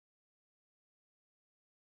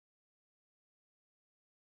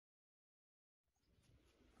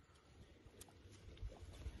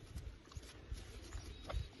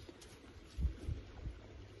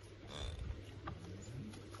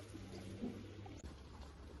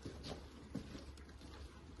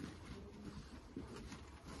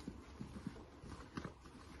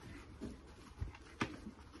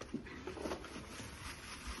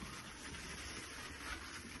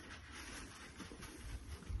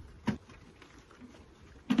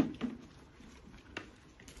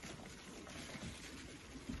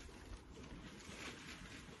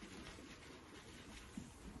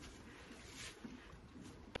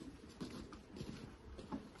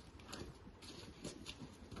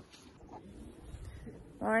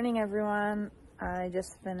Morning, everyone. I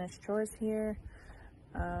just finished chores here.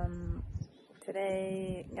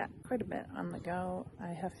 Today got quite a bit on the go. I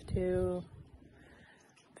have to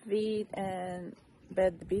feed and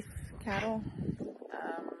bed the beef cattle.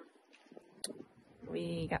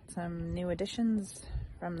 We got some new additions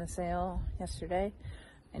from the sale yesterday.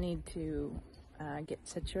 I need to get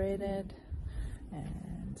situated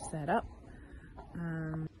and set up.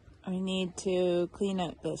 I need to clean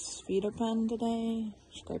up this feeder pen today,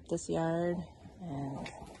 scrape this yard, and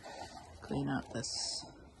clean up this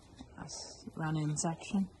run-in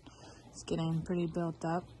section. It's getting pretty built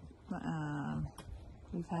up.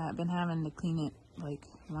 We've been having to clean it like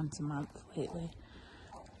once a month lately.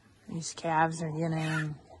 These calves are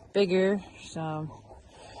getting bigger, so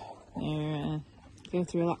they're go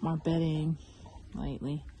through a lot more bedding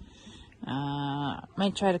lately.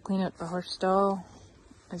 Might try to clean up the horse stall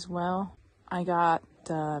as well. I got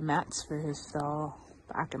mats for his stall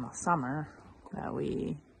back in the summer that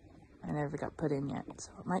I never got put in yet,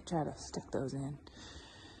 so I might try to stick those in.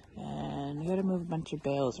 And we gotta move a bunch of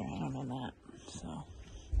bales around and that, so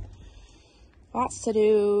lots to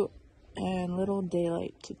do and little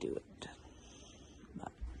daylight to do it,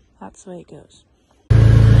 but that's the way it goes.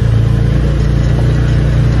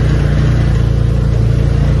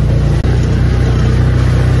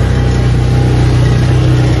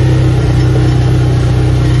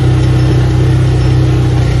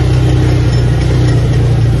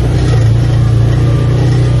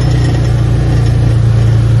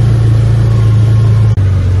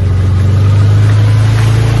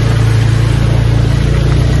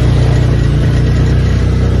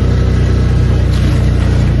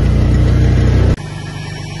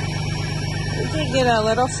 Get a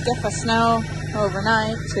little skip of snow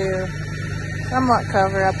overnight to somewhat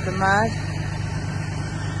cover up the mud.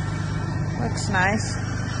 Looks nice.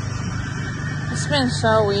 It's been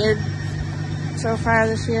so weird so far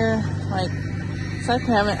this year. Like, it's like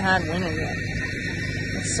we haven't had winter yet.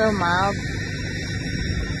 It's so mild.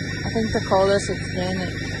 I think the coldest it's been,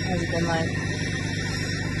 it has been like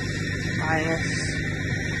minus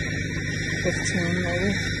 15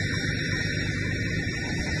 maybe.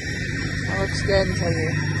 It looks good until you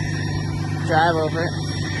drive over it.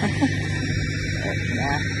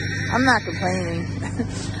 Yeah, I'm not complaining.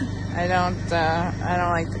 I don't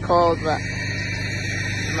like the cold, but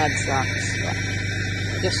the mud sucks. But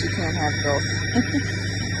I guess you can't have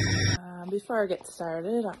both. Before I get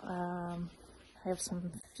started, I have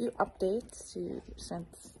some few updates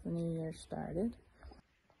since the new year started.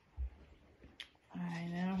 I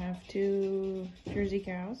now have 2 Jersey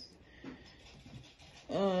cows.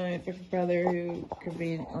 I have a brother who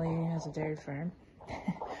conveniently has a dairy farm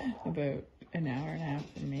about an hour and a half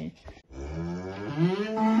from me.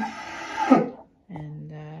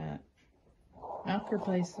 And milk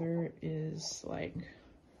replacer is like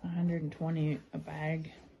 $120 a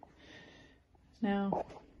bag now.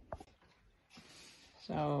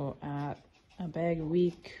 So at a bag a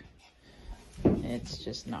week, it's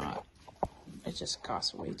just not, it just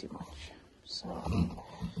costs way too much. So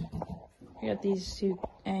I got these 2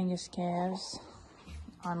 Angus calves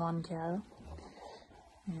on one cow,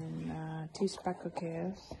 and 2 speckled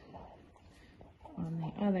calves on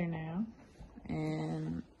the other now,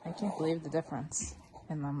 and I can't believe the difference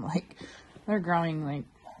in them. Like, they're growing like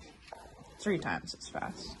 3 times as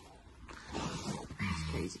fast. It's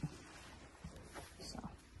crazy. So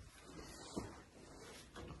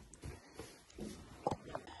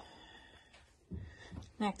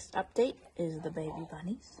next update is the baby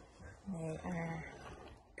bunnies. They are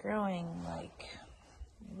growing like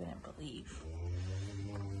you wouldn't believe.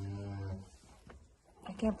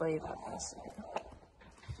 I can't believe how fast they grow.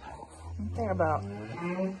 I think they're about,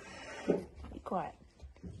 be quiet.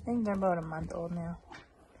 I think they're about a month old now.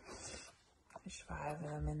 There's 5 of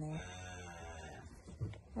them in there.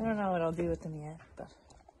 I don't know what I'll do with them yet, but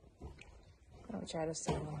I'll try to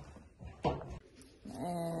sell them.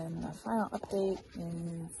 And the final update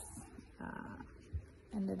is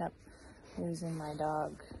ended up losing my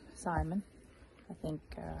dog, Simon. I think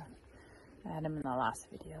I had him in the last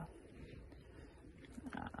video.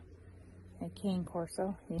 A Cane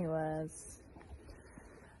Corso. He was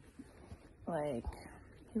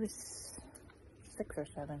 6 or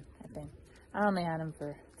 7, I think. I only had him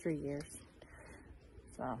for 3 years,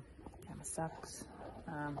 so kind of sucks.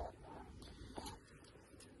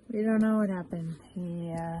 We don't know what happened.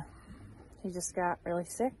 He just got really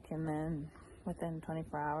sick, and then within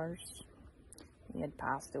 24 hours, he had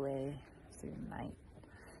passed away through the night.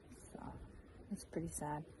 So it's pretty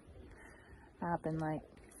sad. Happened like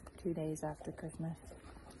 2 days after Christmas.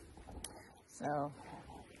 So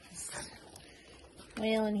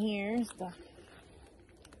Waylon here is the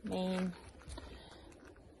main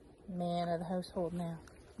man of the household now.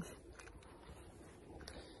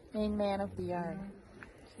 Main man of the yard.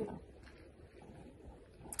 So,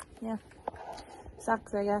 yeah.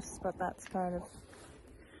 Sucks, I guess, but that's part of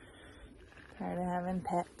having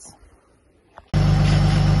pets.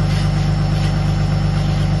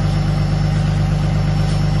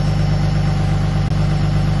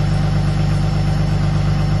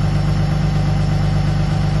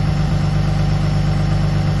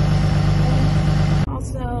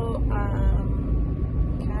 Also,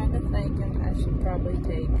 kind of thinking I should probably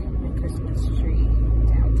take my Christmas tree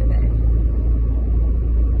down today.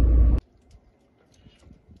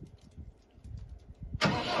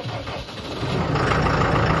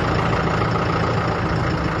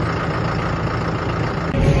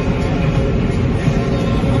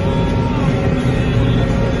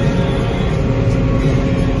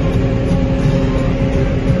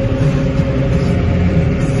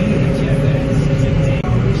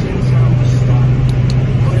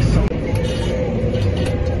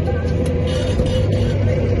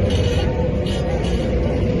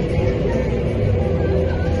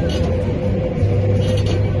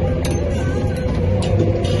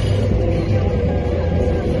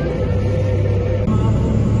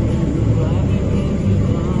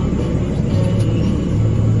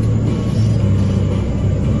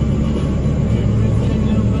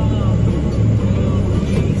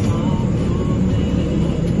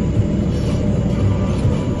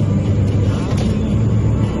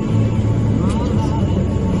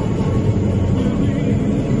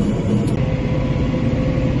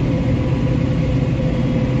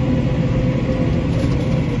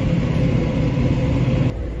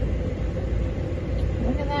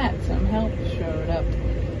 Some help showed up.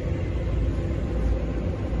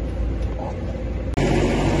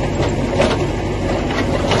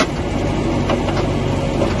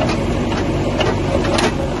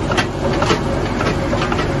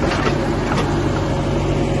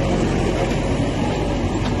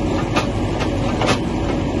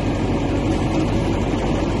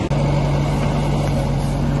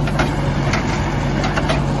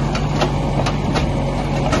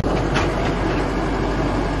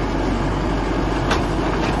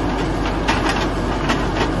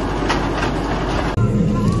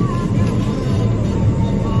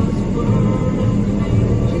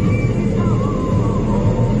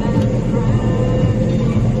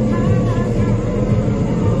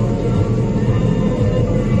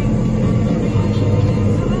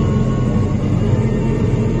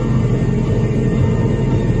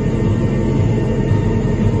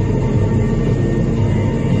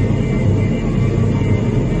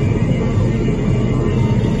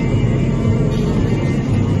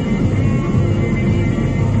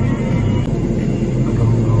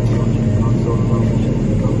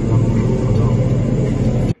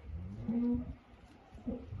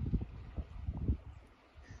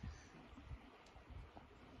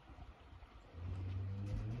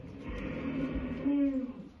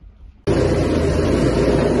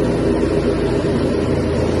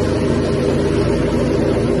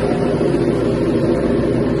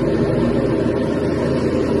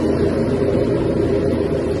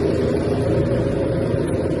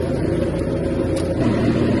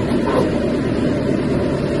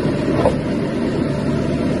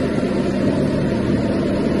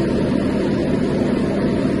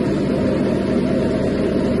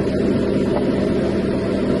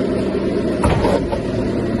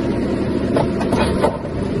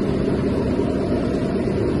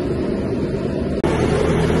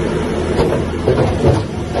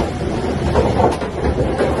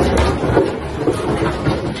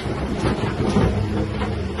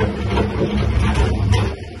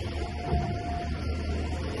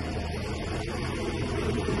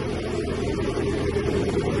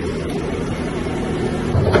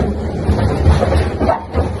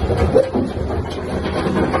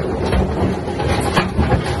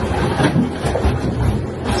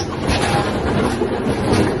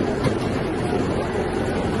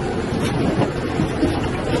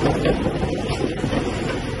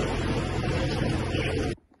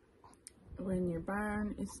 When your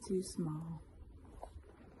barn is too small.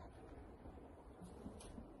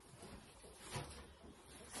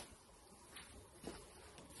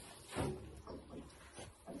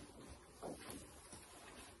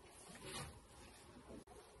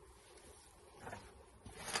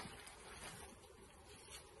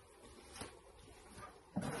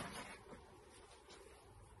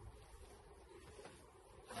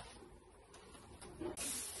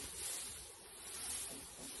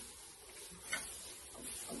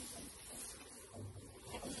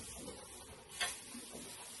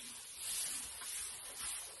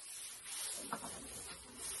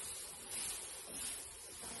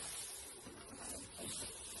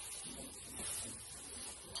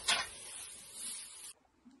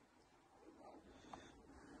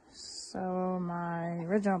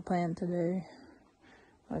 original plan today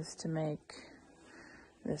was to make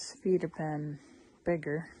this feeder pen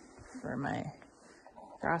bigger for my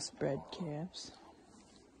crossbred calves,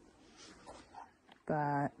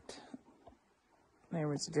 but there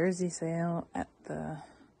was a Jersey sale at the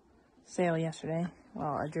sale yesterday.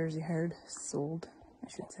 Well, a Jersey herd sold, I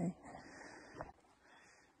should say.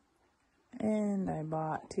 And I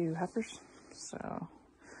bought 2 heifers, so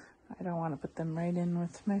I don't want to put them right in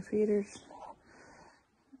with my feeders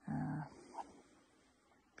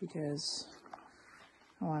because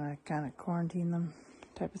I want to kind of quarantine them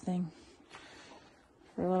type of thing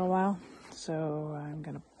for a little while. So I'm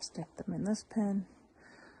going to stick them in this pen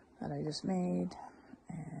that I just made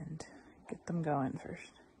and get them going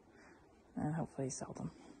first and hopefully sell them.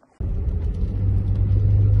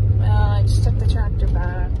 Well, I just took the tractor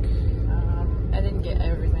back. I didn't get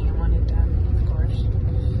everything I wanted done, of course.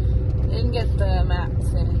 I didn't get the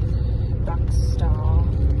mats in Buck's stall.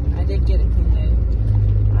 I did get it cleaned out.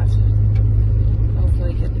 I'll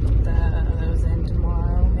hopefully get those in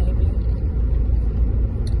tomorrow, maybe.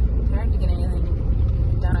 It's hard to get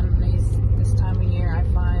anything done this time of year. I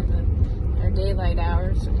find that our daylight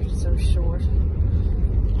hours are so short.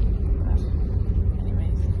 But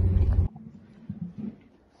anyways.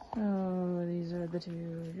 So these are the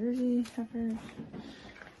 2 Jersey heifers.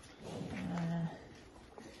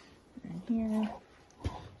 Right here.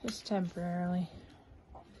 Just temporarily.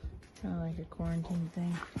 Kind of like a quarantine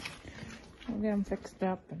thing. We'll get them fixed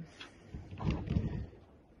up and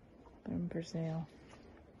put them for sale.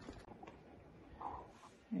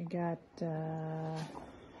 I got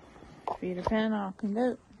feeder pen all cleaned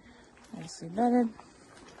out, nicely bedded.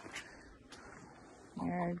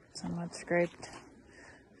 Yard somewhat scraped.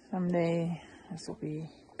 Someday this will be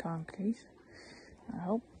concrete, I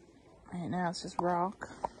hope. Right now it's just rock.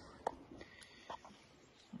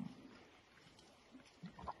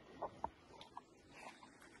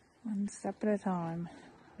 One step at a time.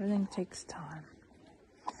 Everything takes time.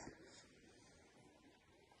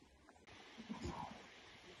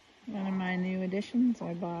 One of my new additions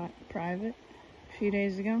I bought private a few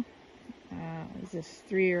days ago. Is this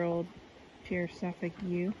 3-year-old pure Suffolk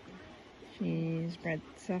ewe. She's bred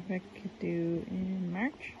Suffolk due in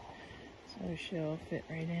March, so she'll fit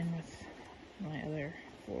right in with my other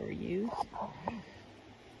 4 ewes.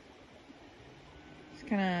 It's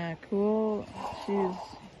kind of cool.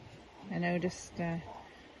 I noticed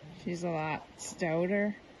she's a lot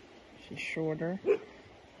stouter. She's shorter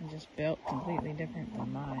and just built completely different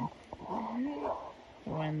than mine.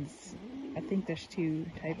 I think there's 2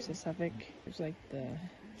 types of Suffolk. There's like the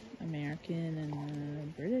American and the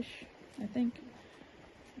British, I think.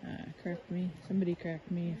 Somebody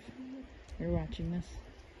correct me if you're watching this.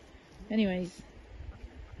 Anyways,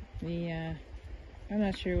 I'm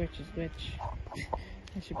not sure which is which.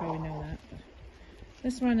 I should probably know that. But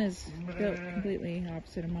this one is built completely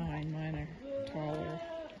opposite of mine. Mine are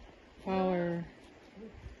taller,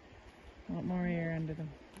 a lot more hair under them.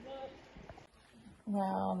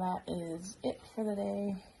 Well, that is it for the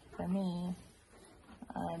day for me.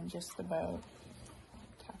 I'm just about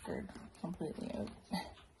tuckered completely out.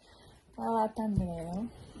 Got a lot done today though.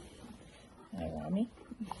 Mommy.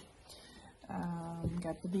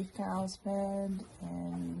 Got the beef cows fed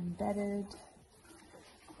and bedded.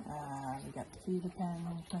 We got the feeder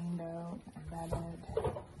pen cleaned out and bedded.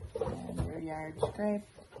 And their yard scraped.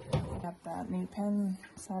 Got that new pen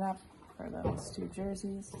set up for those 2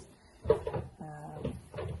 jerseys.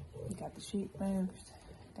 We got the sheep moved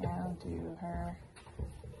down to her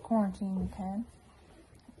quarantine pen.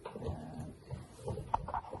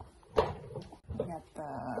 We got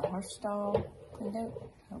the horse stall cleaned out.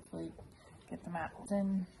 Hopefully get the mats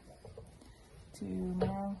in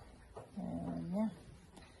tomorrow. And yeah,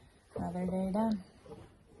 another day done.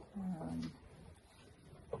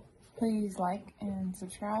 Please like and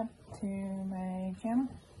subscribe to my channel.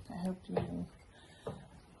 I hope you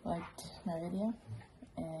liked my video,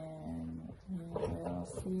 and we will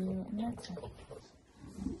see you next time.